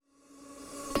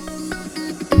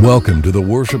Welcome to the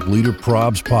Worship Leader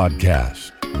Probs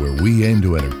podcast, where we aim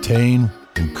to entertain,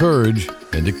 encourage,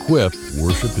 and equip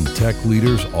worship and tech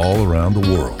leaders all around the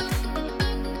world.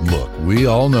 Look, we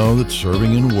all know that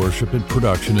serving in worship and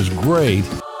production is great,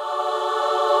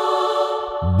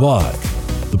 but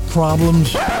the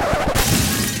problems,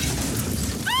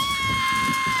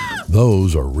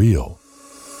 those are real.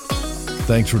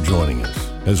 Thanks for joining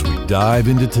us as we dive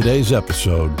into today's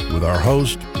episode with our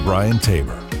host, Brian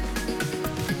Tabor.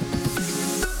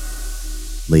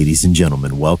 Ladies and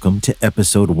gentlemen, welcome to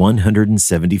episode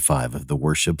 175 of the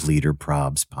Worship Leader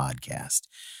Probs podcast.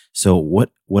 So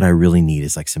what I really need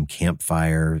is like some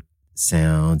campfire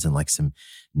sounds and like some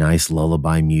nice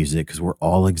lullaby music because we're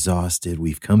all exhausted.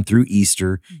 We've come through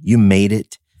Easter. You made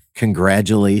it.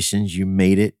 Congratulations. You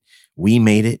made it. We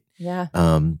made it. Yeah.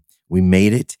 We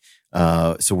made it.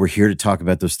 So we're here to talk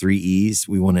about those 3 E's.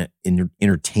 We want to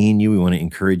entertain you. We want to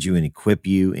encourage you and equip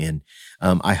you. And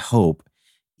I hope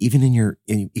even in your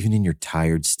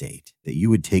tired state, that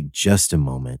you would take just a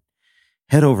moment,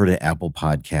 head over to Apple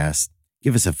Podcasts,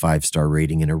 give us a 5-star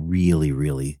rating and a really,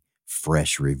 really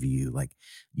fresh review. Like,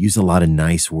 use a lot of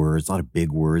nice words, a lot of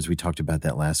big words. We talked about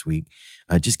that last week.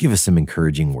 Just give us some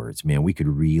encouraging words, man. We could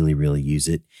really, really use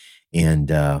it.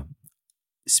 And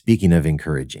speaking of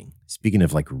encouraging, speaking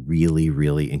of like really,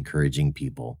 really encouraging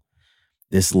people,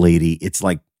 this lady, it's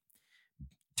like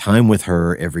time with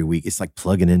her every week. It's like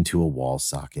plugging into a wall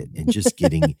socket and just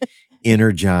getting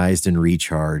energized and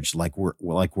recharged like we're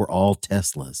all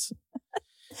Teslas.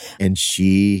 And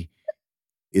she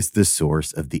is the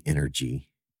source of the energy.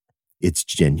 It's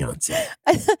Jen Johnson.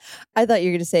 I thought you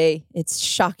were going to say it's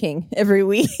shocking every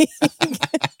week.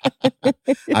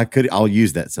 I'll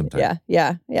use that sometime.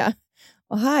 Yeah. Well,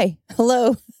 hi.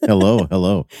 Hello.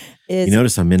 Hello. You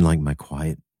notice I'm in like my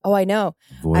quiet I know.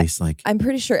 voice. I'm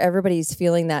pretty sure everybody's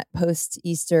feeling that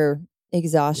post-Easter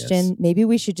exhaustion. Yes. Maybe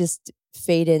we should just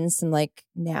fade in some like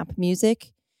nap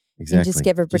music. Exactly. And just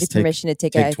give everybody permission to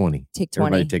take 20. Take 20.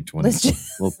 Everybody take 20. Let's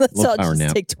all power just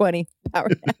nap. take 20. Power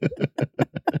nap.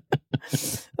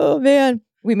 Oh, man.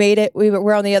 We made it.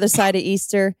 We're on the other side of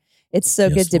Easter. It's so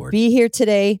Yes, good to Lord. be here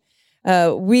today.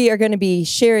 We are going to be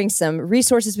sharing some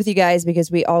resources with you guys because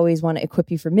we always want to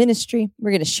equip you for ministry. We're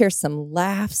going to share some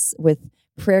laughs with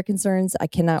prayer concerns. I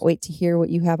cannot wait to hear what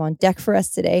you have on deck for us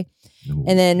today. Ooh.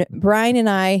 And then Brian and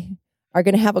I are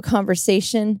going to have a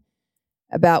conversation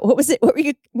about, what was it? What were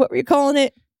you calling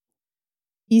it?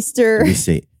 Easter. Let me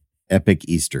say Epic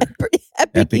Easter.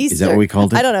 Epic Easter. Is that what we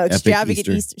called it? I don't know. Epic Extravagant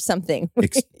Easter something.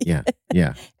 Yeah.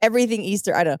 Everything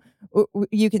Easter. I don't know.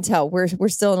 You can tell we're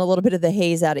still in a little bit of the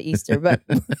haze out of Easter, but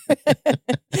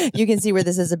you can see where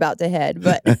this is about to head.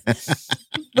 But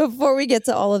before we get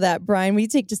to all of that, Brian, will you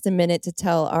take just a minute to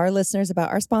tell our listeners about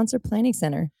our sponsor, Planning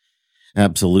Center?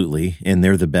 Absolutely. And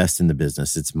they're the best in the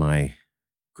business. It's my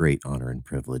great honor and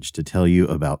privilege to tell you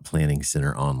about Planning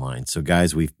Center Online. So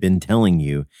guys, we've been telling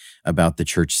you about the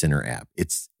Church Center app.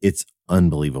 It's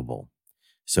unbelievable.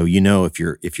 So, if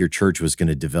your church was going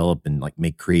to develop and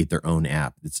create their own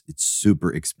app, it's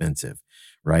super expensive,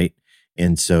 right?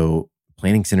 And so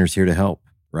Planning Center is here to help,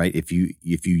 right? If you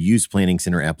use Planning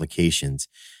Center applications,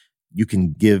 you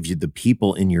can give the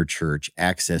people in your church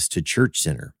access to Church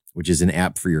Center, which is an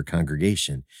app for your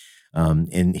congregation.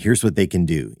 And here's what they can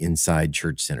do inside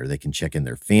Church Center. They can check in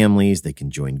their families, they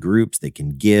can join groups, they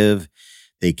can give,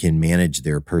 they can manage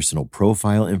their personal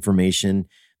profile information,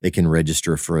 they can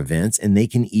register for events, and they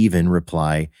can even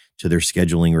reply to their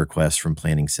scheduling requests from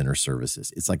Planning Center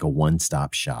services. It's like a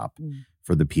one-stop shop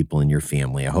for the people in your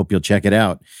family. I hope you'll check it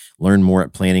out. Learn more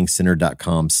at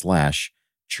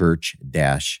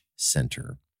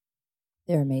planningcenter.com/church-center.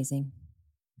 They're amazing.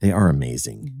 They are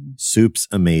amazing. Mm-hmm. Soup's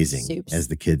amazing, Soups. as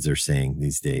the kids are saying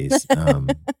these days.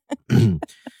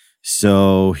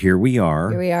 So here we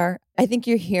are. Here we are. I think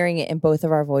you're hearing it in both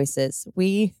of our voices.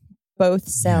 We both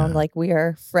sound like we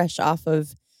are fresh off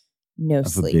of no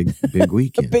sleep. A big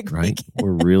weekend, big right? weekend.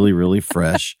 We're really, really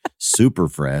fresh, super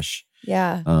fresh.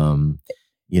 Yeah.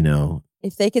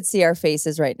 If they could see our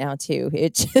faces right now too,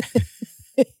 it's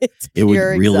it would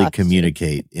pure really exhaustion.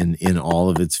 communicate in all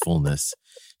of its fullness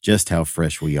just how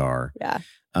fresh we are. Yeah.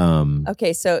 Um,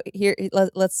 Okay, so here,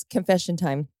 let's confession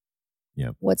time.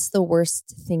 Yep. What's the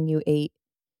worst thing you ate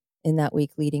in that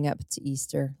week leading up to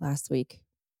Easter last week?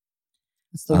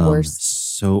 What's the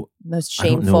worst, most I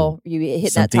don't know. shameful? You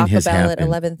hit that Something Taco has Bell at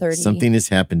happened. 11:30. Something has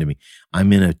happened to me.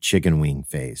 I'm in a chicken wing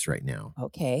phase right now.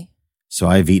 Okay. So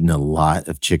I've eaten a lot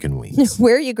of chicken wings.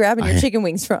 Where are you grabbing your chicken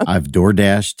wings from? I've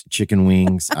DoorDashed chicken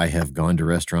wings. I have gone to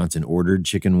restaurants and ordered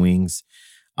chicken wings.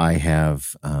 I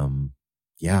have, I've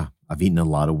eaten a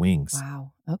lot of wings.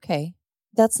 Wow. Okay.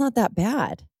 That's not that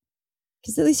bad.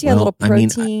 Because at least you got a little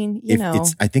protein,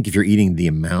 I think if you're eating the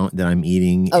amount that I'm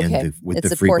eating and with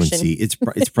the frequency,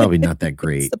 it's probably not that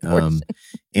great.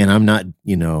 And I'm not,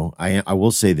 I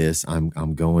will say this, I'm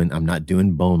not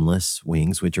doing boneless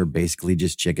wings, which are basically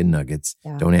just chicken nuggets.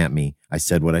 Yeah. Don't at me. I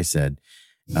said what I said.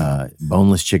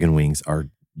 Boneless chicken wings are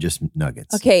just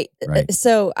nuggets. Okay. Right?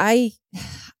 So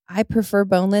I prefer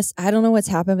boneless. I don't know what's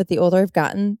happened, but the older I've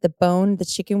gotten, the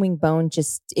chicken wing bone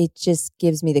just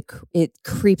gives me it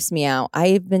creeps me out.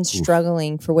 I've been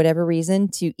struggling for whatever reason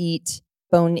to eat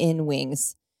bone-in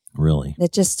wings. Really?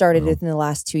 That just started within the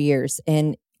last 2 years.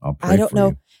 And I don't know.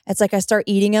 You. It's like I start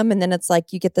eating them and then it's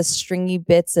like you get the stringy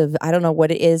bits of, I don't know what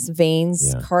it is,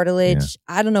 veins, cartilage.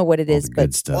 Yeah. I don't know what it is, but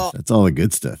good stuff. That's all the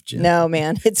good stuff, Jen. No,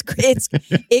 man.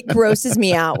 It grosses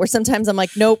me out where sometimes I'm like,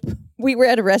 nope. We were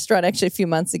at a restaurant actually a few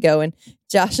months ago and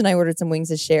Josh and I ordered some wings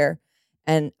to share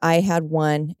and I had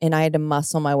one and I had to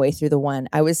muscle my way through the one.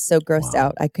 I was so grossed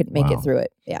out. I couldn't make it through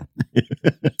it. Yeah.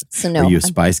 So no. Are you a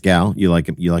spice gal? You like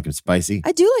them spicy?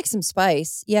 I do like some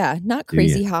spice. Yeah. Not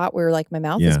crazy hot where like my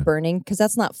mouth is burning because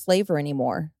that's not flavor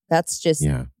anymore. That's just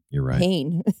you're right.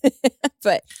 pain.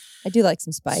 But I do like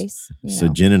some spice. So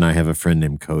Jen and I have a friend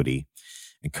named Cody.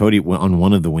 And Cody, on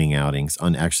one of the wing outings,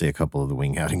 on actually a couple of the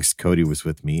wing outings, Cody was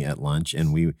with me at lunch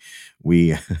and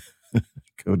we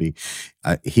Cody,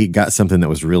 he got something that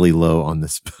was really low on the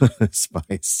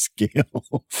spice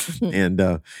scale.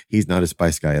 And he's not a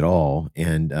spice guy at all.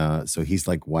 And so he's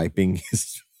like wiping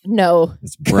his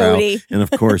brow. Cody. And of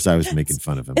course I was making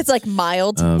fun of him. It's like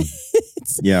mild.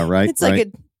 Yeah, right. It's like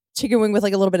a chicken wing with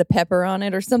like a little bit of pepper on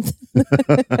it or something.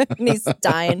 And he's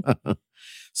dying.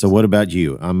 So what about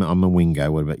you? I'm a wing guy.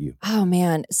 What about you? Oh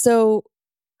man. So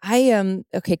I am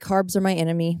carbs are my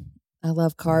enemy. I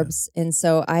love carbs. Yeah. And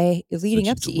so leading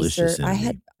up to Easter,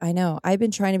 I've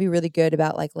been trying to be really good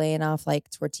about like laying off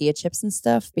like tortilla chips and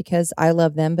stuff because I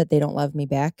love them, but they don't love me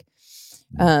back.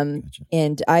 Gotcha.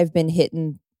 And I've been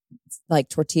hitting like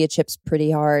tortilla chips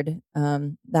pretty hard.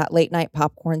 That late night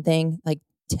popcorn thing, like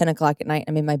 10 o'clock at night,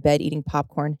 I'm in my bed eating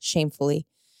popcorn shamefully.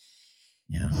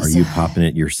 Yeah. Are you popping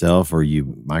it yourself or are you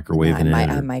microwaving it?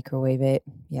 I microwave it.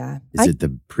 Yeah. Is it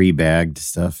the pre-bagged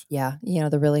stuff? Yeah.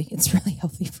 It's really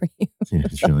healthy for you. Yeah,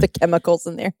 the chemicals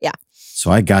in there. Yeah.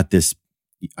 So I got this,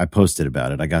 I posted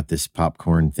about it. I got this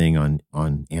popcorn thing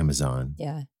on Amazon.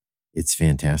 Yeah. It's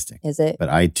fantastic. Is it? But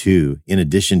I too, in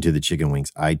addition to the chicken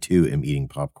wings, I too am eating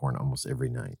popcorn almost every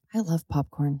night. I love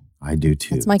popcorn. I do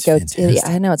too. It's my go-to.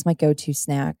 I know it's my go-to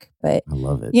snack, but I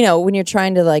love it. When you're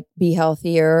trying to like be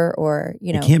healthier or,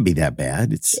 it can't be that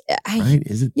bad. It's right.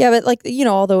 Is it? Yeah. But like,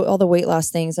 all the weight loss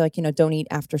things like, don't eat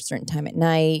after a certain time at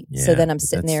night. Yeah, so then I'm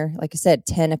sitting there, like I said,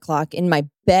 10 o'clock in my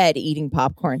bed eating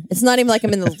popcorn. It's not even like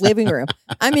I'm in the living room.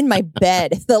 I'm in my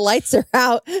bed. The lights are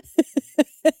out.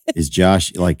 Is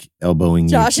Josh like elbowing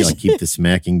you to like keep the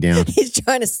smacking down? He's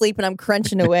trying to sleep and I'm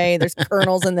crunching away. There's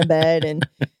kernels in the bed and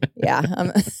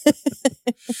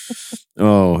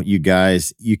Oh, you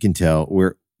guys, you can tell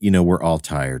we're all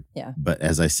tired. Yeah. But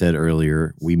as I said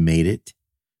earlier, we made it.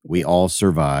 We all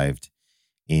survived.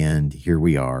 And here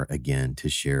we are again to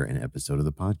share an episode of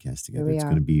the podcast together. It's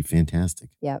going to be fantastic.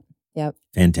 Yep.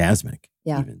 Phantasmic.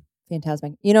 Yeah. Even.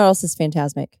 Phantasmic. You know what else is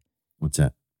phantasmic? What's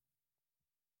that?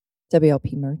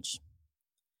 WLP merch.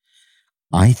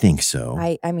 I think so.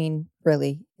 I mean,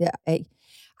 really. Yeah.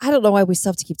 I don't know why we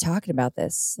still have to keep talking about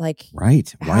this. Like,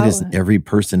 right. Why does every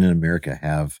person in America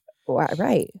have?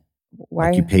 Right. Why?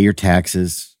 Like you pay your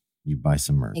taxes, you buy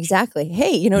some merch. Exactly.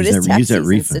 Hey, it is tax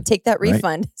season, so take that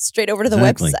refund straight over to the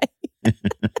website.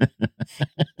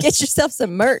 Get yourself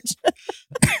some merch.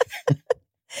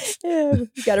 Yeah,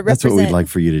 you got to represent. That's what we'd like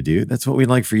for you to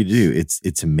do.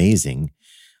 It's amazing.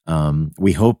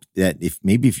 We hope that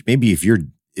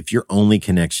if your only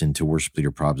connection to Worship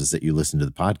Leader Probs is that you listen to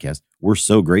the podcast, we're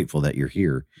so grateful that you're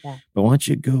here. Yeah. But why don't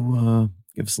you go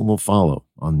give us a little follow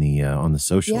on the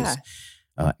socials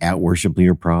at Worship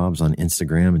Leader Probs on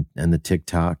Instagram and the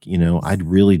TikTok. I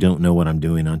really don't know what I'm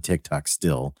doing on TikTok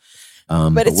still,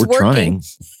 but we're working. Trying.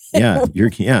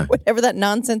 Yeah, whatever that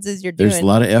nonsense is you're doing. There's a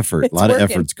lot of effort, a lot of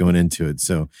efforts going into it.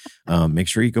 So make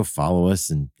sure you go follow us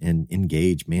and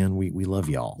engage. Man, we love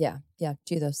y'all. Yeah,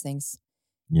 do those things.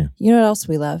 Yeah. You know what else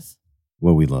we love?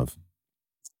 What we love?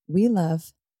 We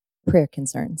love prayer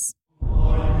concerns.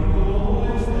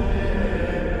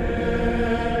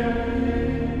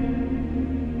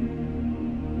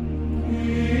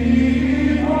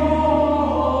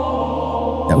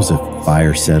 That was a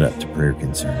fire setup to prayer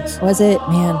concerns. Was it?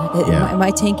 Man,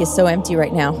 my tank is so empty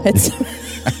right now. It's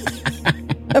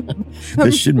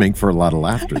This should make for a lot of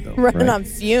laughter, though. Running on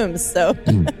fumes, so.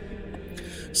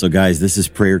 So, guys, this is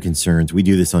Prayer Concerns. We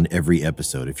do this on every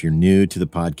episode. If you're new to the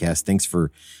podcast, thanks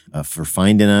for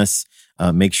finding us.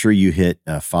 Make sure you hit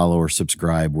follow or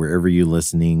subscribe wherever you're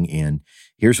listening. And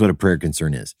here's what a prayer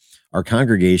concern is. Our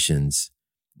congregations,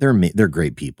 they're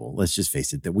great people. Let's just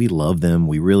face it, that we love them.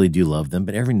 We really do love them.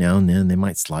 But every now and then they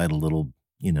might slide a little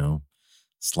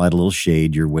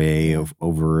shade your way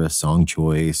over a song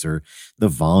choice or the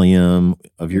volume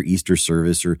of your Easter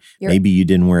service, or maybe you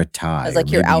didn't wear a tie. It's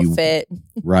like your outfit.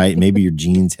 Right. Maybe your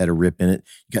jeans had a rip in it.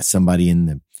 You got somebody in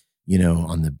the,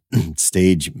 on the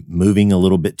stage moving a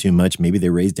little bit too much. Maybe they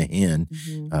raised a hand,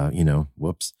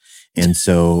 whoops. And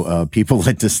so people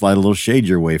like to slide a little shade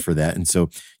your way for that. And so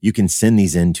you can send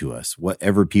these in to us,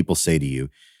 whatever people say to you.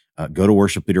 Go to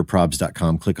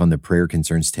worshipleaderprobs.com, click on the prayer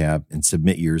concerns tab and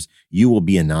submit yours. You will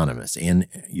be anonymous and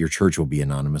your church will be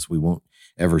anonymous. We won't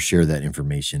ever share that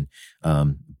information.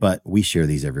 But we share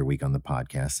these every week on the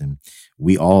podcast, and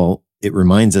it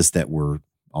reminds us that we're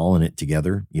all in it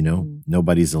together.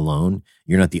 Nobody's alone.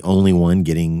 You're not the only one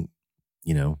getting,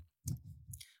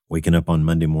 waking up on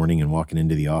Monday morning and walking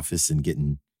into the office and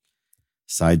getting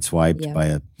sideswiped by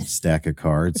a stack of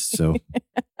cards. So,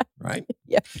 right.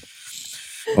 Yeah.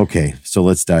 Okay, so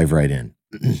let's dive right in.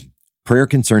 Prayer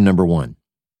concern number 1.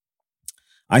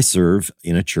 I serve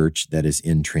in a church that is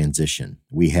in transition.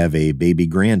 We have a baby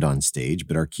grand on stage,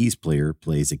 but our keys player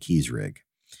plays a keys rig.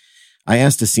 I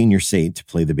asked a senior saint to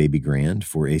play the baby grand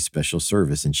for a special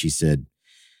service, and she said,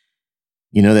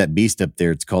 that beast up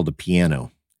there, it's called a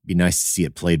piano. It'd be nice to see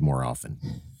it played more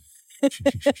often.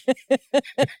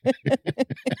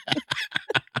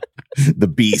 The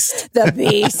beast. The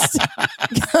beast.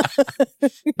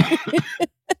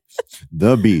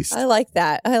 The beast. I like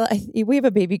that. We have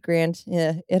a baby grand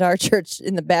at our church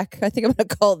in the back. I think I'm going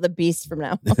to call it the beast from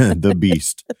now on. The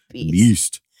beast. The beast.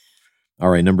 Beast. All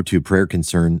right, number 2, prayer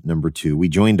concern number 2. We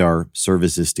joined our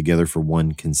services together for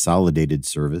one consolidated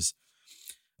service.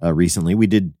 Recently, we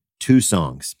did 2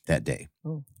 songs that day.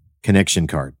 Oh. Connection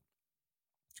card.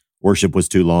 Worship was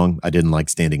too long. I didn't like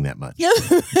standing that much.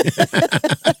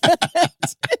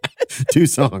 2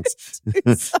 songs.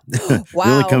 Wow.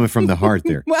 Really coming from the heart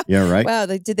there. Wow. Yeah, right? Wow.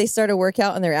 Did they start a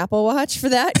workout on their Apple Watch for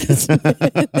that?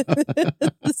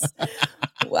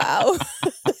 Wow.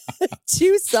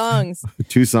 2 songs.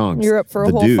 2 songs. You're up for a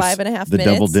whole deuce, 5.5 minutes. The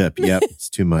double dip. Yep. It's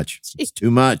too much. It's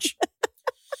too much.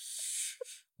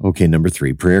 Okay, number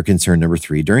 3, prayer concern number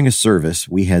 3. During a service,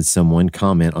 we had someone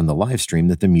comment on the live stream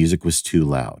that the music was too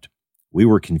loud. We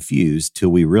were confused till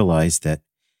we realized that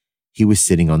he was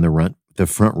sitting on the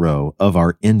front row of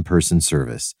our in-person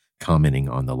service, commenting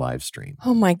on the live stream.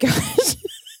 Oh my gosh.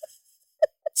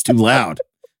 It's too loud.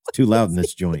 It's too loud in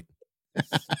this joint.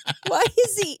 Why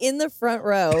is he in the front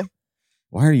row?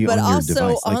 Why are you but on your also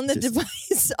device? on the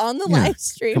device, on the live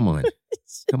stream. Come on.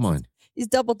 Come on. He's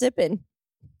double dipping.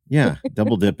 Yeah,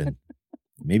 double dipping.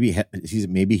 Maybe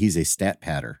he's a stat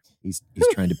padder. He's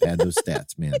trying to pad those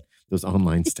stats, man. Those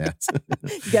online stats.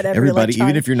 You got everybody,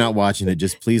 even if you're not watching it,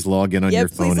 just please log in on your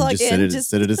phone and just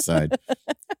set it aside.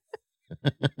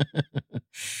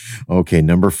 Okay,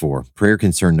 number 4, prayer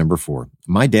concern number 4.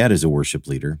 My dad is a worship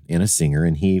leader and a singer,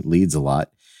 and he leads a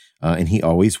lot, and he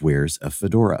always wears a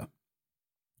fedora.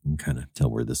 You can kind of tell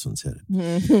where this one's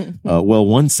headed. Well,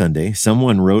 one Sunday,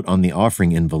 someone wrote on the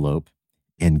offering envelope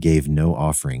and gave no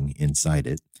offering inside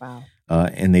it. Wow.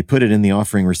 And they put it in the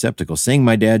offering receptacle, saying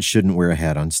my dad shouldn't wear a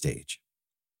hat on stage.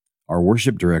 Our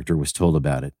worship director was told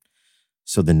about it.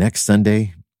 So the next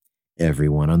Sunday,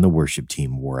 everyone on the worship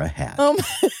team wore a hat.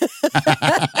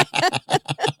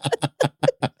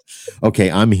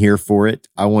 Okay, I'm here for it.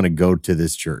 I want to go to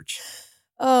this church.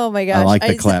 Oh my gosh. I like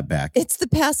the clap back. It's the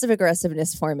passive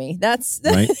aggressiveness for me. That's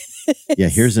right. Yeah,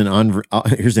 here's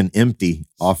an empty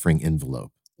offering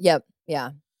envelope. Yep.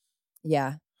 Yeah.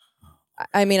 Yeah.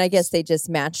 I mean, I guess they just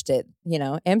matched it,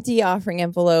 empty offering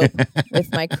envelope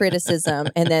with my criticism.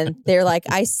 And then they're like,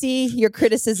 I see your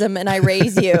criticism and I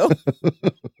raise you.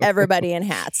 Everybody in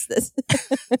hats.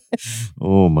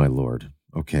 Oh, my Lord.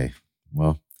 Okay.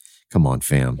 Well, come on,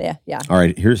 fam. Yeah. All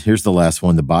right. Here's the last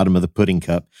one, the bottom of the pudding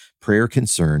cup. Prayer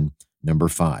concern number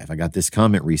 5. I got this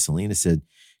comment recently and it said,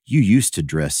 you used to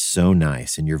dress so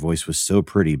nice and your voice was so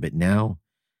pretty, but now,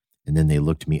 and then they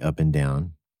looked me up and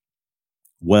down.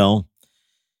 Well,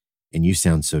 and you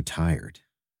sound so tired.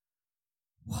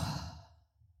 What?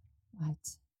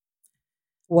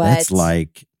 That's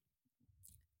like,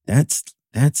 that's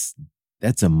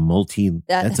a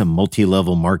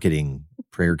multi-level marketing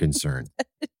prayer concern.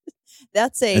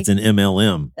 That's an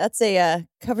MLM. That's a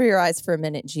cover your eyes for a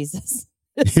minute, Jesus.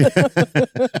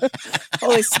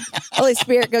 Holy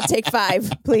Spirit, go take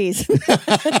 5, please.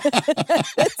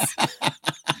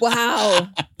 Wow.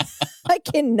 I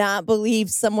cannot believe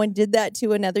someone did that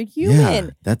to another human.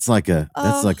 Yeah, that's like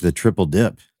the triple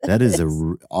dip. That is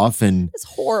It's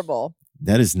horrible.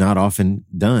 That is not often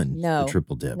done. No. The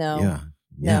triple dip. No. Yeah.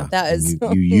 No, that is.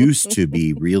 You used to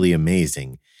be really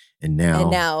amazing, and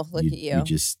now look at you. You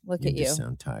just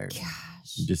sound tired.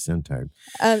 Gosh. You just sound tired.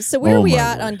 So where are we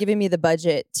at Lord. on giving me the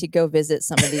budget to go visit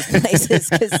some of these places?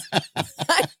 Because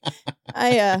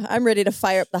I'm ready to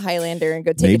fire up the Highlander and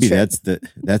go take Maybe a trip.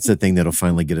 that's the thing that'll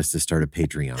finally get us to start a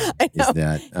Patreon. Is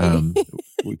that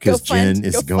because Jen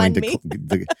is going to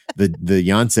the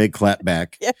Yonsei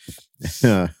clapback.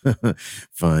 Yeah.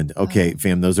 Fund. Okay,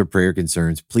 fam, those are prayer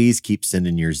concerns. Please keep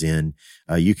sending yours in.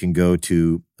 You can go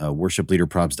to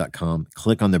worshipleaderprobs.com,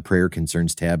 click on the prayer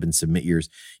concerns tab and submit yours.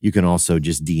 You can also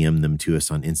just DM them to us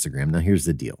on Instagram. Now, here's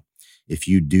the deal. If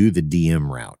you do the DM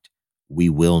route, we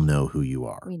will know who you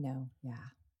are. We know. Yeah.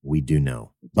 We do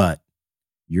know. But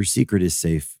your secret is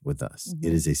safe with us. Mm-hmm.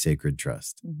 It is a sacred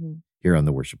trust Mm-hmm. here on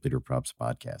the Worship Leader Probs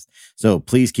podcast. So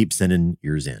please keep sending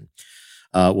yours in.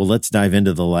 Well, let's dive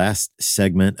into the last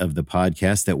segment of the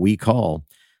podcast that we call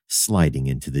Sliding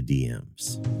into the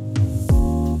DMs.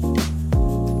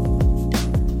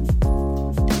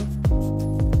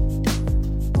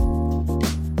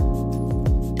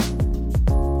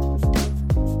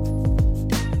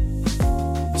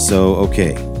 So,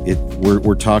 okay,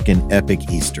 we're talking epic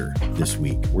Easter this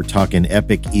week. We're talking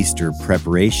epic Easter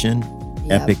preparation,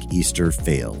 epic Easter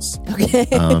fails. Okay.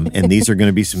 And these are going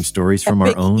to be some stories from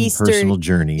Epic our own Easter personal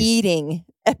journeys. Eating.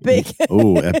 Epic.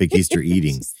 Oh, epic Easter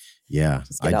eating. Yeah,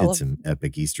 Just get I all did of- some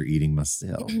epic Easter eating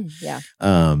myself. Yeah.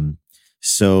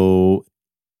 So,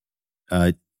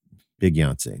 Big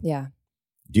Yonsei. Yeah.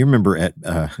 Do you remember at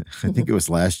I think it was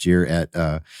last year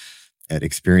at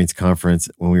Experience Conference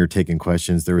when we were taking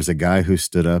questions, there was a guy who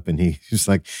stood up and he was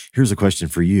like, "Here's a question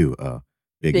for you,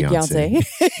 Big Yonsei."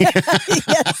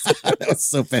 Yes. That was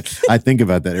so fun. I think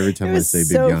about that every time It I was say Big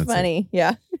so Yonsei. funny.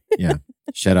 Yeah. Yeah.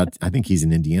 Shout out. I think he's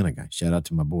an Indiana guy. Shout out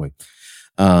to my boy.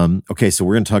 Okay. So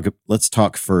let's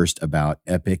talk first about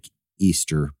epic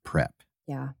Easter prep.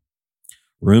 Yeah.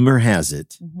 Rumor has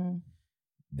it Mm-hmm.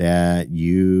 that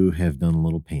you have done a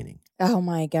little painting. Oh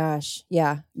my gosh.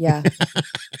 Yeah. Yeah.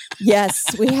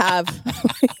 Yes, we have.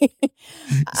 You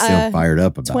sound fired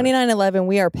up about it. 2911,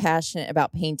 we are passionate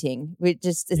about painting.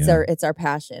 It's our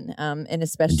passion. And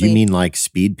especially. And do you mean like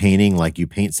speed painting? Like you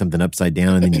paint something upside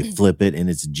down and then you flip it and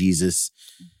it's Jesus?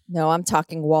 No, I'm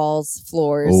talking walls,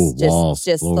 floors. Oh,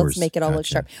 just floors. let's make it all look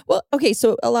Gotcha. sharp. Well, okay.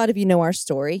 So a lot of you know our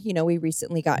story. You know, we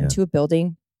recently got into a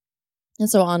building. And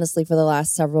so honestly, for the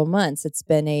last several months, it's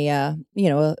been a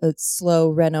slow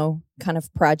reno kind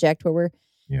of project where we're,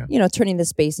 turning the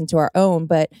space into our own.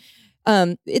 But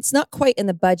it's not quite in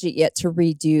the budget yet to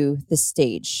redo the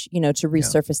stage, to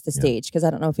resurface the stage. Because I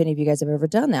don't know if any of you guys have ever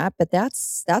done that, but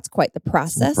that's quite the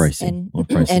process. And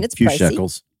it's a few pricey.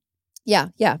 shekels. Yeah.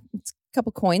 It's a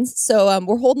couple coins. So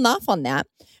we're holding off on that.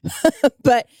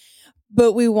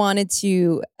 But we wanted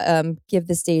to give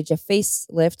the stage a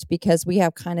facelift because we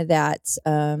have kind of that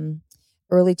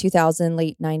early 2000s,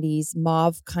 late 90s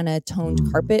mauve kind of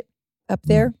toned carpet up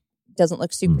there. Doesn't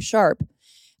look super sharp.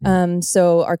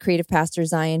 So our creative pastor,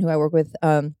 Zion, who I work with,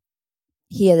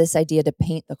 he had this idea to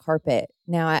paint the carpet.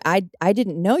 Now, I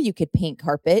didn't know you could paint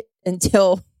carpet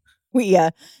until we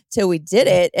did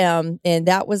it. And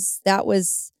that was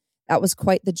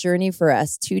quite the journey for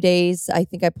us. 2 days. I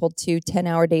think I pulled 2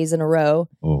 10-hour days in a row.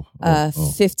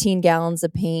 15 gallons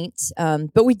of paint.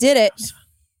 But we did it.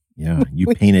 Yeah. You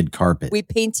painted carpet. We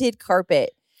painted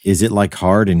carpet. Is it like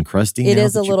hard and crusty? It now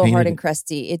is that a you little hard painted and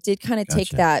crusty. It did kind of take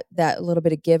Gotcha. that little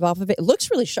bit of give off of it. It looks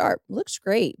really sharp. It looks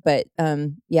great. But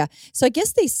yeah. So I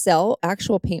guess they sell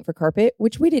actual paint for carpet,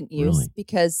 which we didn't use Really?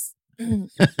 because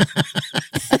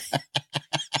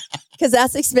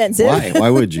that's expensive.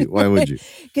 Why would you?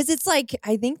 Because it's like,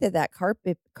 I think that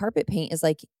carpet paint is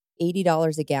like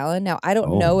 $80 a gallon. Now, I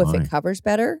don't Oh, know if my. it covers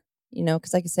better,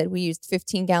 because like I said, we used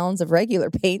 15 gallons of regular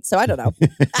paint. So I don't know.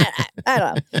 I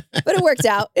don't know. But it worked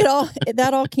out. That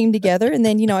all came together. And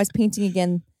then, I was painting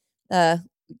again,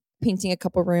 painting a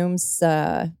couple rooms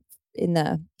in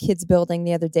the kids' building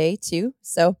the other day too.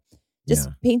 So just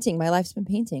painting. My life's been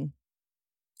painting.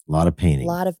 A lot of painting.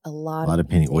 A lot of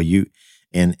painting. Well, you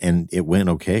and it went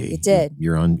okay. It did.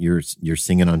 You're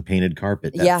singing on painted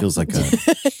carpet. That Yeah. feels like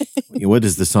what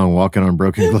is the song Walking on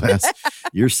Broken Glass?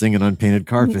 You're singing on painted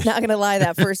carpet. Not gonna lie,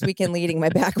 that first weekend leading, my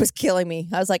back was killing me.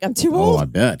 I was like, I'm too Oh, old. I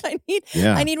bet. I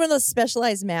need one of those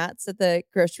specialized mats that the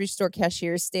grocery store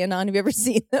cashiers stand on. Have you ever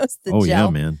seen those? The Oh, gel yeah,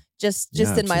 man. just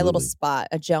Yeah, in my little absolutely. spot,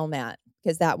 a gel mat,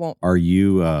 because that won't Are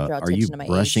you attention to my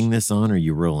brushing age. this on, or are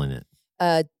you rolling it?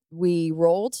 We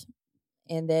rolled,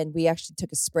 and then we actually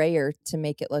took a sprayer to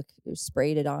make it look,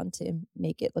 sprayed it on to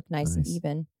make it look nice and Nice.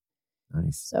 even.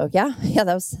 Nice. So yeah,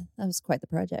 that was quite the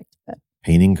project. But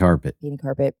Painting carpet. painting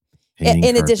carpet. Painting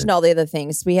In carpet. addition to all the other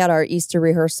things, we had our Easter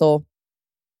rehearsal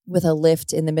with a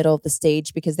lift in the middle of the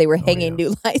stage because they were hanging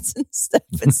new lights and stuff.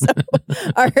 And so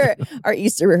our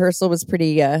Easter rehearsal was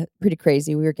pretty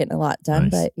crazy. We were getting a lot done,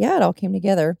 Nice. but yeah, it all came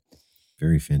together.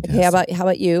 Very fantastic. Okay, how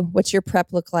about you? What's your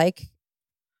prep look like?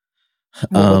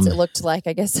 What's it looked like,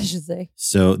 I guess I should say.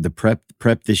 So the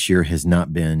prep this year has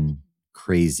not been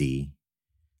crazy,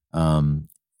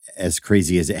 as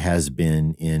crazy as it has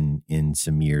been in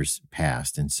some years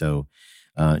past. And so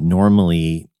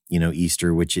normally,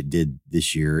 Easter, which it did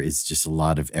this year, is just a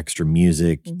lot of extra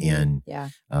music and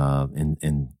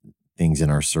things in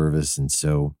our service. And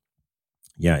so,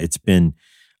 yeah, it's been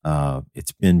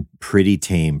pretty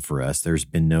tame for us. There's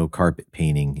been no carpet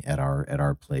painting at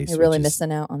our place. You're really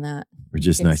missing out on that. Which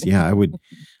is nice. Yeah,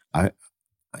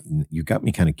 you got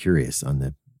me kind of curious on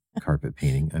the carpet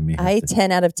painting. I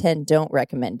 10 out of 10 don't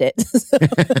recommend it.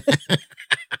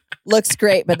 Looks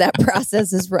great, but that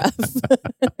process is rough.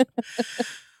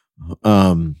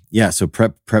 So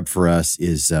prep for us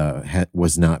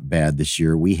was not bad this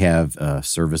year. We have a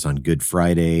service on Good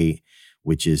Friday,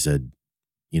 which is a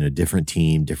different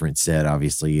team, different set,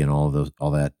 obviously, and all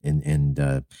that, and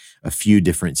a few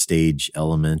different stage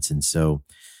elements. And so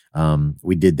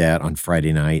we did that on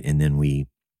Friday night, and then we,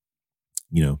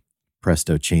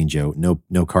 presto changeo,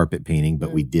 no carpet painting,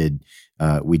 but we did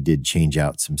change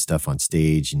out some stuff on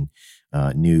stage and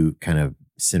new kind of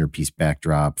centerpiece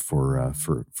backdrop for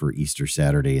Easter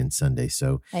Saturday and Sunday.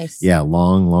 So nice. Yeah,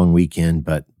 long weekend,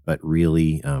 but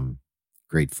really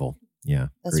grateful. Yeah,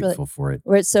 that's grateful for it.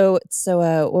 So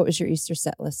what was your Easter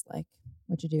set list like?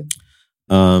 What'd you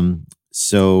do?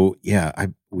 So yeah,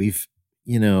 we've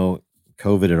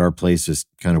COVID at our place was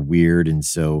kind of weird, and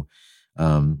so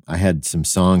I had some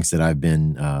songs that I've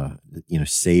been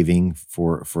saving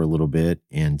for a little bit,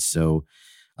 and so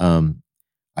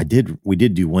we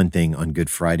did do one thing on Good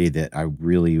Friday that I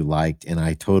really liked, and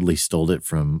I totally stole it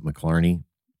from McLarney.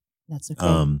 That's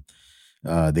okay.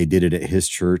 They did it at his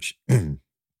church.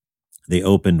 They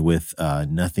opened with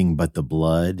Nothing But the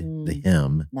Blood, the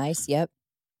hymn. Nice, yep.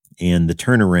 And the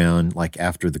turnaround, like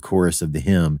after the chorus of the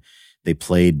hymn, they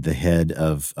played the head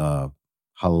of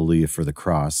Hallelujah for the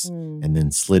Cross and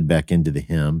then slid back into the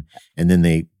hymn. And then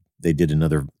they did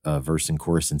another verse and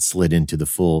chorus and slid into the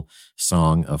full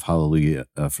song of Hallelujah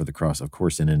for the Cross, of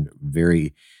course, in a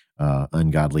very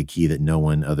ungodly key that no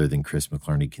one other than Chris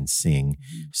McLarney can sing.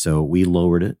 So we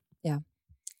lowered it. Yeah.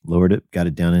 Lowered it, got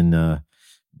it down in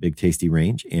big tasty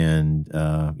range. And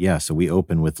so we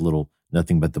open with little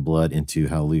Nothing But the Blood into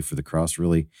Hallelujah for the Cross.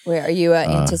 Really. Where are you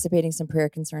anticipating some prayer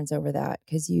concerns over that?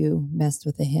 Because you messed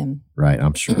with the hymn. Right.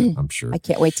 I'm sure. I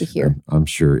can't wait to hear. I'm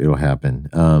sure it'll happen.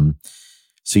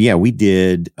 So yeah, we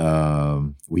did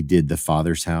the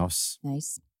Father's House.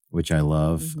 Nice. Which I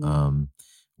love.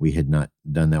 We had not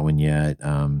done that one yet.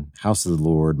 House of the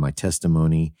Lord, My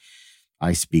Testimony,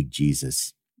 I Speak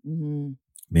Jesus.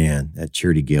 Man, that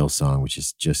Charity Gale song, which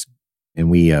is just, and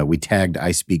we tagged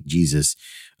I Speak Jesus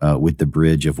with the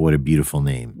bridge of What a Beautiful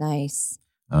Name. Nice.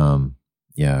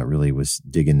 Yeah, really was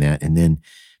digging that. And then,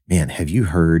 man, have you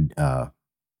heard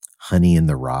Honey in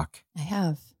the Rock? I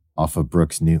have. Off of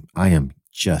Brooks New. I am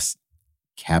just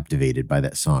captivated by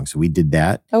that song. So we did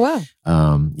that. Oh, wow.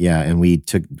 Yeah. And we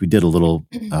did a little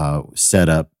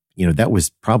setup. That was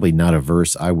probably not a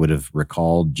verse I would have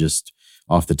recalled just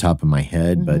off the top of my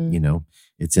head, but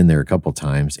it's in there a couple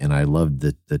times, and I loved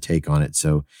the take on it.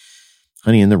 So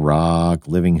Honey in the Rock,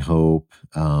 Living Hope.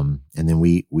 And then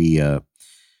we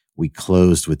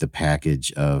closed with the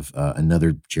package of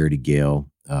another Charity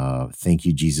Gale, Thank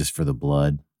You, Jesus, for the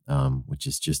Blood, which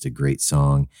is just a great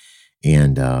song.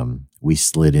 And we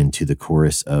slid into the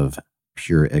chorus of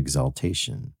Pure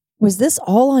Exaltation. Was this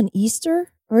all on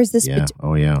Easter, or is this? Yeah.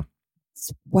 Oh, yeah.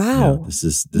 Wow. Yeah, this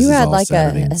is you had all like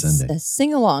Saturday and Sunday. a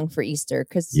sing along for Easter,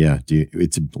 because dude,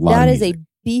 it's a lot. That of is music. a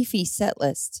beefy set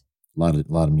list. A lot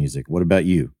of music. What about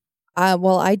you?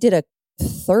 Well, I did a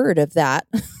third of that.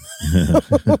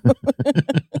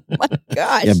 My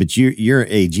gosh. Yeah, but you're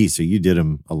AG, so you did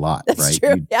them a lot, That's right?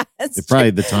 true. Yeah, that's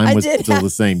probably true. the time was still the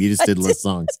same. You just did less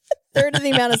songs. Third of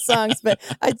the amount of songs, but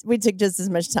we took just as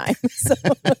much time. So,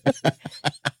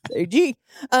 AG.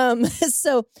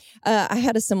 So I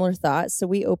had a similar thought. So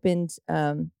we opened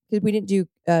because we didn't do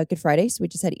Good Friday, so we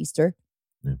just had Easter.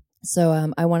 Yeah.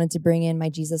 So I wanted to bring in My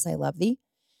Jesus, I Love Thee.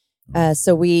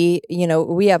 So we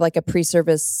have like a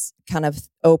pre-service kind of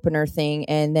opener thing,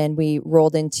 and then we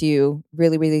rolled into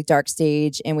really, really dark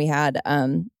stage, and we had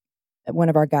one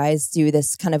of our guys do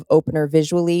this kind of opener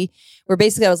visually, where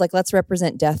basically I was like, let's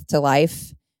represent death to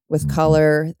life with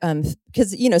color.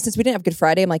 Because, since we didn't have Good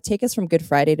Friday, I'm like, take us from Good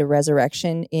Friday to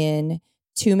resurrection in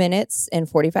 2 minutes and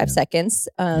 45 seconds.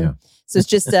 So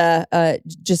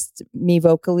it's just me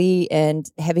vocally and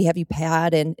heavy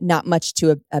pad and not much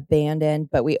to a band end.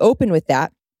 But we opened with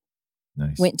that.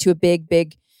 Nice. Went to a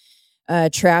big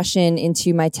trash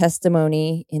into my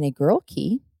testimony in a girl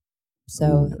key.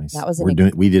 So nice. That was we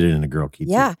did it in a girl key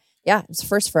too. Yeah. It was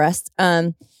first for us.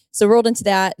 So rolled into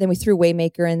that. Then we threw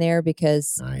Waymaker in there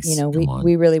because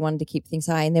we really wanted to keep things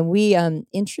high. And then we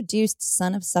introduced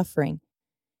Son of Suffering.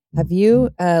 Have you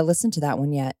listened to that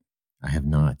one yet? I have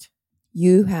not.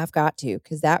 You have got to,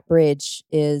 because that bridge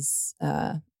is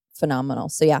phenomenal.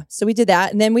 So we did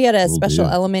that. And then we had a special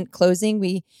element closing.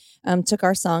 We took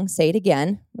our song, Say It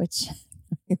Again, which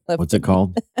what's it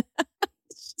called? I'm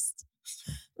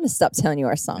going to stop telling you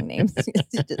our song names.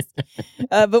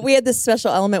 But we had this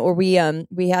special element where we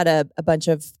had a bunch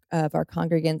of our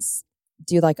congregants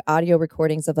do like audio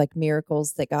recordings of like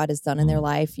miracles that God has done in their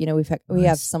life. We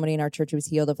have somebody in our church who was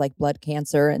healed of like blood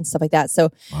cancer and stuff like that.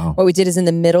 So what we did is in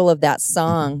the middle of that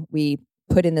song, we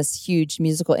put in this huge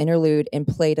musical interlude and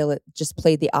played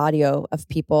the audio of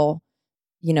people,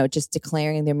 just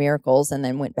declaring their miracles, and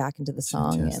then went back into the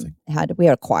song. Fantastic. And we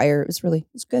had a choir. It was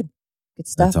good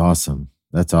stuff. That's awesome.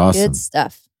 Good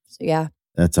stuff. So yeah.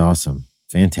 That's awesome.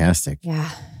 Fantastic. Yeah.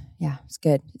 It's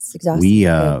good. It's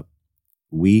exhausting.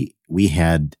 We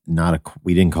had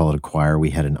we didn't call it a choir. We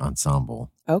had an ensemble.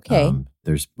 Okay.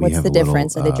 What's the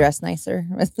difference? Are they dressed nicer?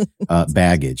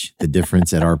 Baggage. The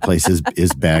difference at our place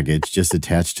is baggage, just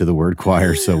attached to the word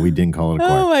choir. So we didn't call it a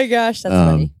choir. Oh my gosh, that's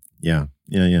funny. Yeah.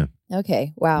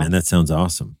 Okay. Wow. And that sounds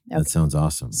awesome. Okay. That sounds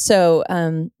awesome. So,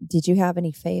 did you have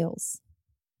any fails?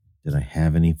 Did I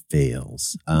have any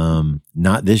fails?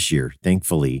 Not this year,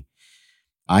 thankfully.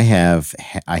 I have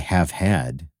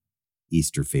had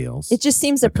Easter fails. It just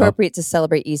seems appropriate to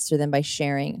celebrate Easter then by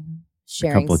sharing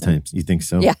a couple of times. You think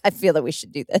so? Yeah, I feel that we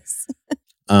should do this.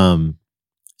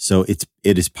 So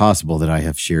it is possible that I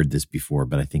have shared this before,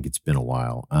 but I think it's been a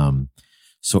while.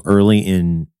 So early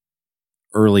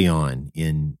on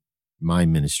in my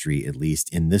ministry, at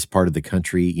least in this part of the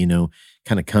country,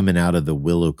 kind of coming out of the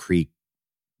Willow Creek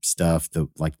stuff, the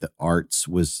arts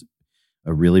was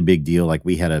a really big deal. Like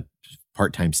we had a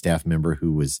part-time staff member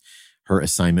her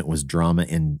assignment was drama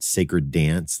and sacred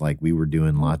dance. Like we were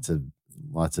doing lots of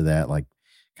that, like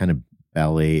kind of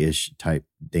ballet-ish type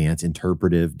dance,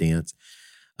 interpretive dance.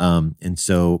 And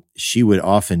so she would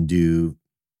often do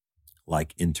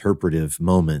like interpretive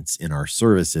moments in our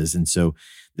services. And so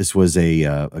this was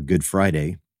a Good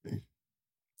Friday,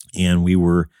 and we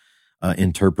were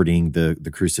interpreting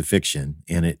the crucifixion.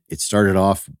 And it started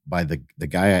off by the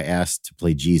guy I asked to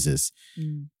play Jesus.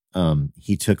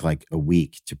 He took like a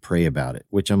week to pray about it,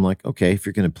 which I'm like, okay, if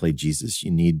you're going to play Jesus, you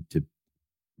need to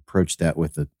approach that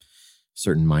with a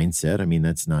certain mindset. I mean,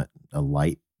 that's not a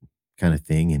light kind of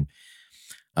thing. And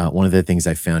one of the things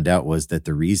I found out was that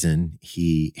the reason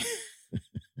he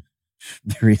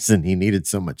needed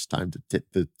so much time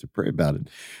to pray about it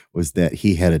was that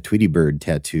he had a Tweety Bird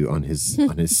tattoo on his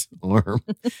arm,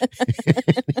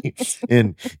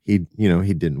 and he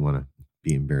didn't want to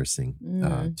be embarrassing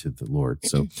to the Lord,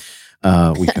 so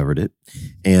we covered it.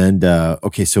 And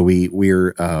okay, so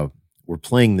we're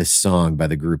playing this song by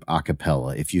the group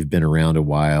Acapella. If you've been around a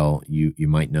while, you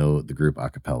might know the group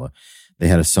Acapella. They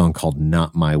had a song called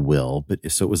Not My Will,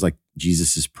 so it was like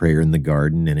Jesus's prayer in the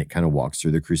garden, and it kind of walks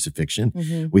through the crucifixion.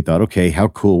 Mm-hmm. We thought, okay, how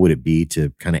cool would it be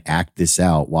to kind of act this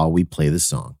out while we play the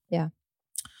song? Yeah.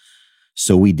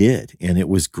 So we did, and it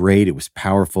was great. It was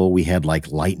powerful. We had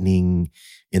like lightning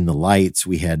in the lights.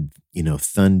 We had,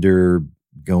 thunder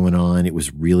going on. It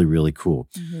was really, really cool.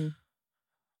 Mm-hmm.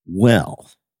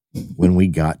 Well, when we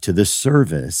got to the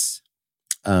service,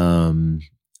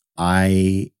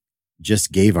 I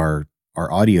just gave our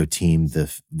audio team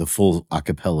the full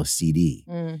acapella CD.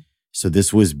 So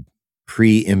this was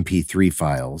pre MP3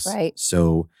 files. Right.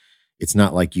 So it's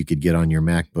not like you could get on your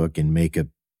MacBook and make a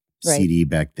CD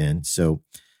back then. So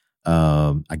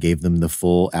I gave them the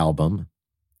full album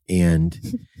and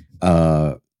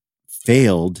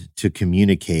failed to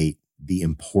communicate the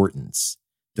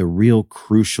real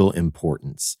crucial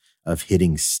importance of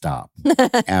hitting stop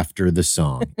after the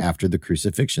song, after the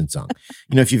crucifixion song.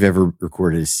 If you've ever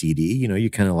recorded a CD, you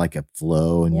kind of like a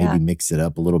flow and maybe mix it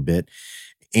up a little bit.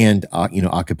 And,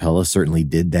 Acapella certainly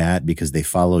did that because they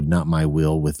followed Not My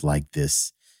Will with like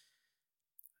this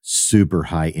super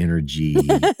high energy,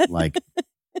 like.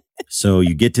 So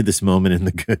you get to this moment in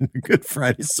the Good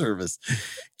Friday service.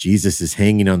 Jesus is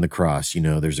hanging on the cross.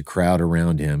 There's a crowd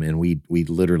around him, and we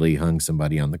literally hung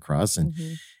somebody on the cross, and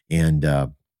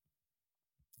there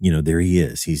he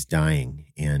is. He's dying,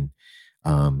 and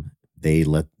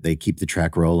they keep the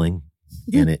track rolling,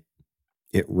 and it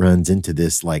runs into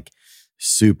this like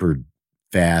super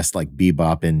fast, like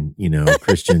bebopping,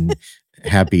 Christian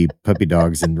happy puppy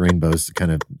dogs and rainbows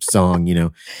kind of song,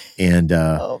 and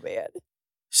oh man.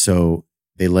 So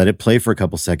they let it play for a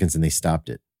couple seconds and they stopped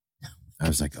it. I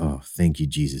was like, oh, thank you,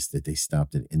 Jesus, that they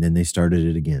stopped it. And then they started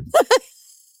it again.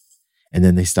 And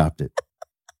then they stopped it.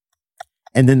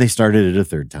 And then they started it a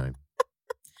third time.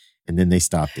 And then they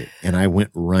stopped it. And I went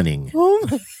running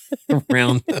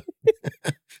around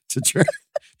to try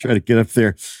to get up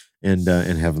there and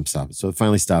have them stop it. So it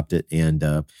finally stopped it. And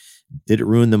did it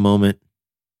ruin the moment?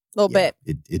 A little bit.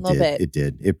 It did. It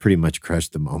did. It pretty much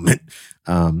crushed the moment.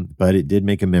 But it did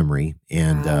make a memory.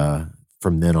 And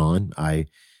from then on, I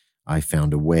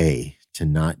found a way to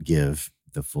not give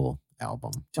the full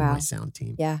album to my sound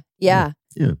team. Yeah.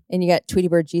 And you got Tweety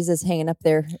Bird Jesus hanging up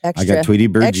there extra. I got Tweety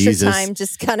Bird Jesus. Time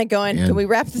just kind of going, can we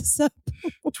wrap this up?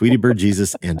 Tweety Bird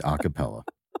Jesus and a cappella.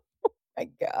 Oh my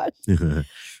gosh.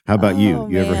 How about you?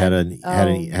 You ever had a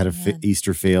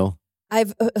Easter fail?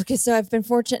 I've been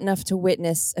fortunate enough to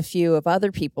witness a few of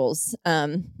other people's.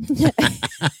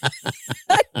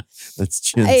 That's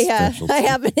Jen's specialty. I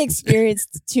haven't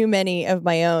experienced too many of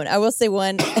my own. I will say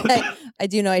one. I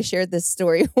do know I shared this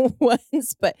story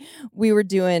once, but we were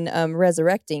doing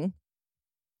 "Resurrecting"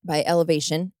 by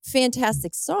Elevation.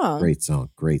 Fantastic song. Great song.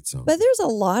 But there's a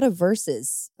lot of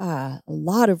verses. A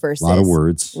lot of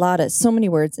words. So many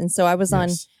words. And so I was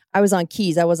on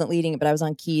keys. I wasn't leading it, but I was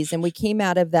on keys. And we came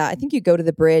out of that. I think you go to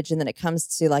the bridge and then it comes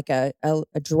to like a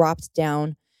dropped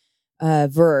down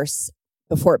verse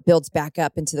before it builds back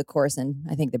up into the chorus and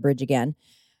I think the bridge again.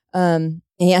 And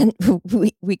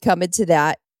we come into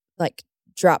that like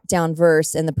drop down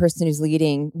verse, and the person who's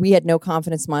leading, we had no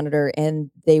confidence monitor and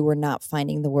they were not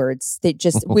finding the words.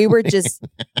 We were just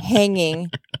hanging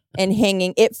and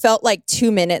hanging. It felt like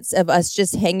 2 minutes of us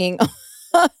just hanging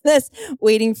on this,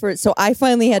 waiting for it. So I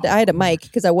finally I had a mic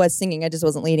because I was singing. I just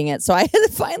wasn't leading it. So I had to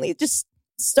finally just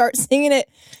start singing it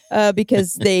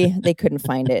because they couldn't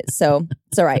find it. So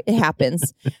it's all right. It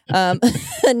happens.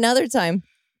 Another time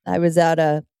I was at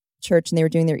a church and they were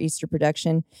doing their Easter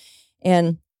production,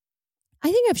 and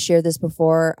I think I've shared this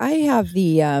before. I have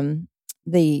the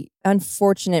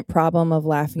unfortunate problem of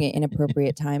laughing at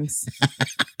inappropriate times.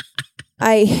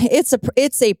 It's a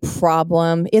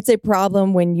problem. It's a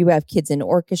problem when you have kids in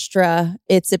orchestra.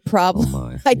 It's a problem.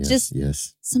 Oh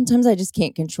Sometimes I just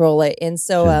can't control it. And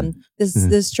so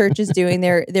this church is doing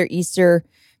their Easter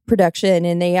production,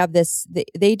 and they have this.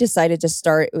 They decided to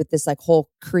start with this like whole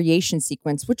creation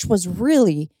sequence, which was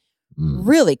really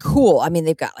cool. I mean,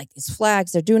 they've got like these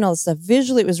flags. They're doing all this stuff.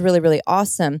 Visually, it was really, really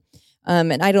awesome.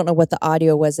 And I don't know what the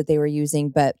audio was that they were using,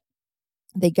 but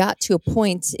they got to a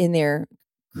point in their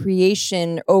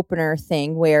creation opener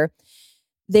thing where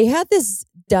they had this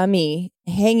dummy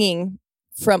hanging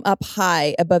from up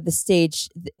high above the stage,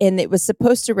 and it was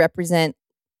supposed to represent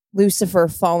Lucifer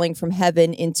falling from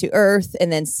heaven into earth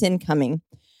and then sin coming.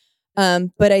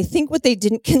 But I think what they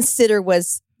didn't consider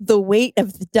was the weight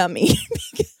of the dummy.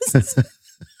 Because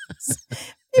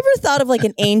you ever thought of like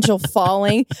an angel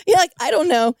falling? You're like, I don't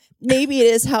know. Maybe it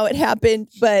is how it happened,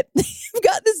 but you've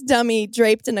got this dummy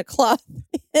draped in a cloth,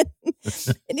 and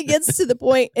it gets to the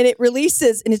point and it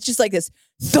releases, and it's just like this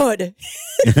thud.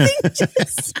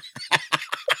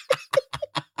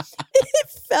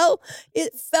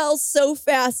 It fell so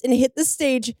fast and hit the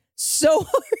stage so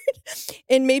hard.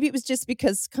 And maybe it was just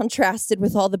because contrasted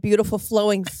with all the beautiful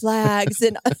flowing flags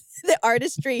and the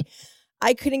artistry,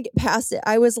 I couldn't get past it.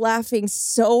 I was laughing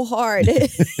so hard. So,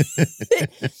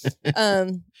 I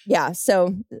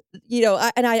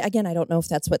don't know if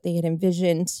that's what they had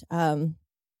envisioned. It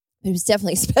was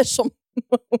definitely a special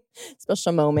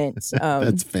moment.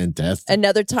 That's fantastic.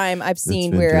 Another time I've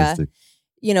seen where,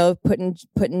 putting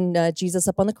Jesus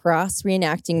up on the cross,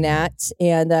 reenacting that,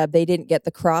 and they didn't get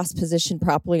the cross positioned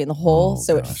properly in the hole,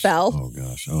 it fell. Oh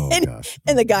gosh!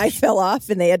 And the guy fell off,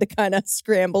 and they had to kind of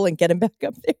scramble and get him back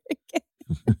up there again.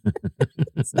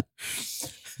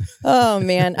 Oh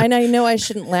man, and I know I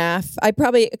shouldn't laugh.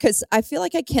 Because I feel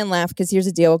like I can laugh, because here's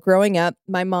the deal. Growing up,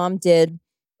 my mom did.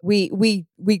 We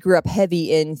grew up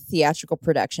heavy in theatrical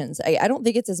productions. I don't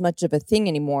think it's as much of a thing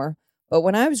anymore. But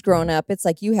when I was growing up, it's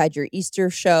like you had your Easter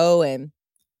show. And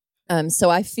so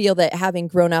I feel that having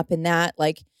grown up in that,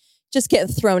 like, just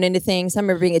getting thrown into things. I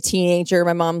remember being a teenager,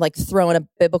 my mom like throwing a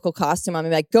biblical costume on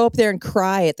me, like, go up there and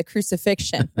cry at the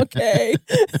crucifixion. Okay.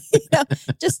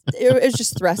 It was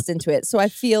just thrust into it. So I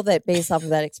feel that based off of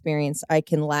that experience, I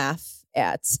can laugh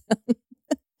at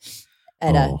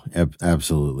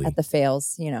absolutely. At the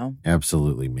fails,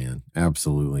 Absolutely, man.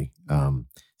 Absolutely.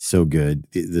 So good.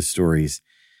 The stories.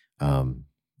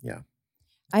 Yeah.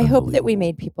 I hope that we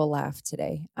made people laugh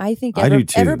today. I think I do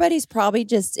too. Everybody's probably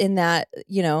just in that,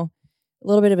 a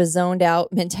little bit of a zoned out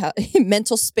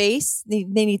mental space. They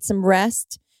need some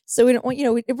rest. So we don't want,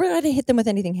 we're not going to hit them with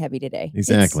anything heavy today.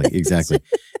 Exactly.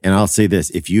 And I'll say this,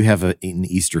 if you have an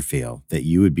Easter fail that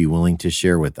you would be willing to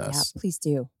share with us, please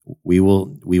do. We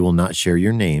will not share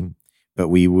your name, but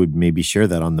we would maybe share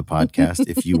that on the podcast.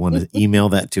 If you want to email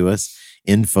that to us,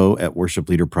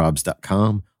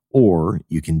 info@worshipleaderprobs.com, or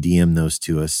you can DM those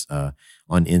to us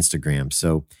on Instagram.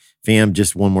 So fam,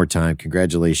 just one more time,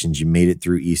 congratulations. You made it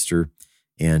through Easter.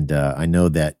 And I know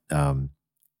that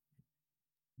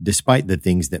despite the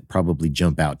things that probably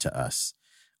jump out to us,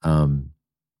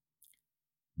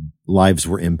 lives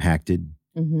were impacted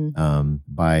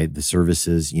by the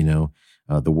services.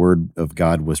 The word of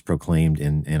God was proclaimed,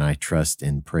 and I trust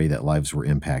and pray that lives were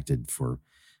impacted for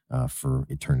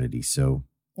eternity. So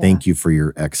thank you for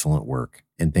your excellent work,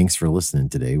 and thanks for listening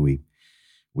today. We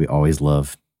always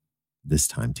love this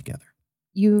time together.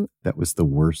 That was the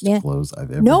worst close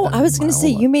I've ever done. I was going to say,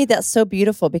 you made that so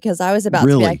beautiful, because I was about to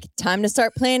be like, time to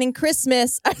start planning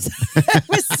Christmas.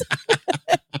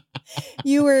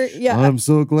 You were, I'm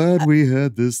so glad we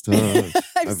had this time.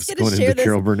 I was going into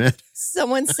Carol Burnett.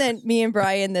 Someone sent me and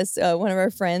Brian this, one of our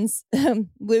friends,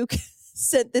 Luke,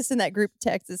 sent this in that group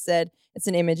text that said, it's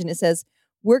an image, and it says,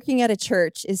 working at a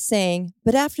church is saying,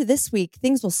 but after this week,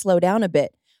 things will slow down a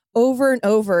bit, over and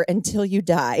over until you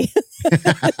die.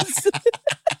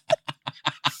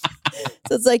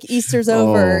 So it's like Easter's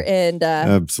over, and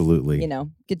absolutely,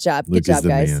 good job. Luke good job,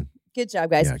 guys. Man. Good job,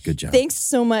 guys. Yeah, good job. Thanks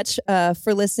so much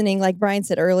for listening. Like Brian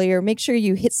said earlier, make sure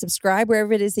you hit subscribe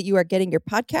wherever it is that you are getting your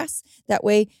podcasts. That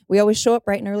way, we always show up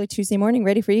bright and early Tuesday morning,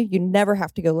 ready for you. You never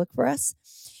have to go look for us.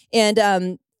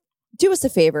 And do us a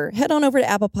favor. Head on over to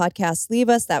Apple Podcasts. Leave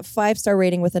us that 5-star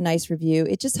rating with a nice review.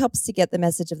 It just helps to get the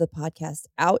message of the podcast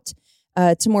out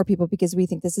to more people, because we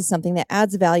think this is something that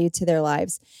adds value to their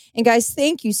lives. And guys,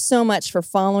 thank you so much for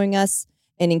following us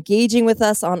and engaging with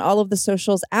us on all of the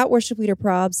socials at Worship Leader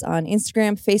Probs on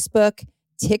Instagram, Facebook,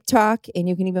 TikTok, and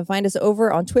you can even find us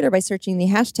over on Twitter by searching the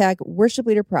hashtag Worship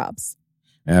Leader Probs.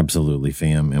 Absolutely,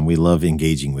 fam. And we love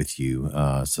engaging with you.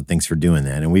 So thanks for doing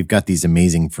that. And we've got these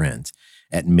amazing friends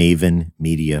at Maven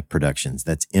Media Productions.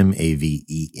 That's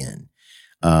MAVEN.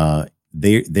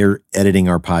 They're editing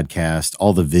our podcast,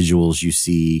 all the visuals you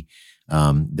see.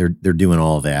 They're doing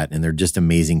all of that, and they're just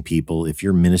amazing people. If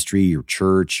your ministry, your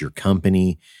church, your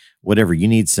company, whatever, you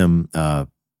need some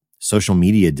social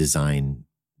media design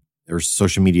or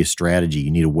social media strategy,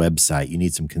 you need a website, you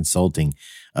need some consulting,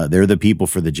 they're the people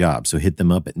for the job. So hit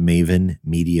them up at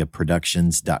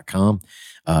mavenmediaproductions.com,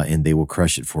 and they will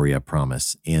crush it for you, I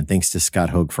promise. And thanks to Scott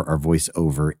Hogue for our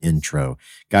voiceover intro.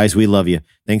 Guys, we love you.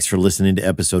 Thanks for listening to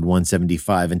episode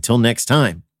 175. Until next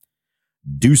time,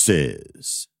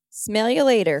 deuces. Smell you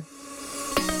later.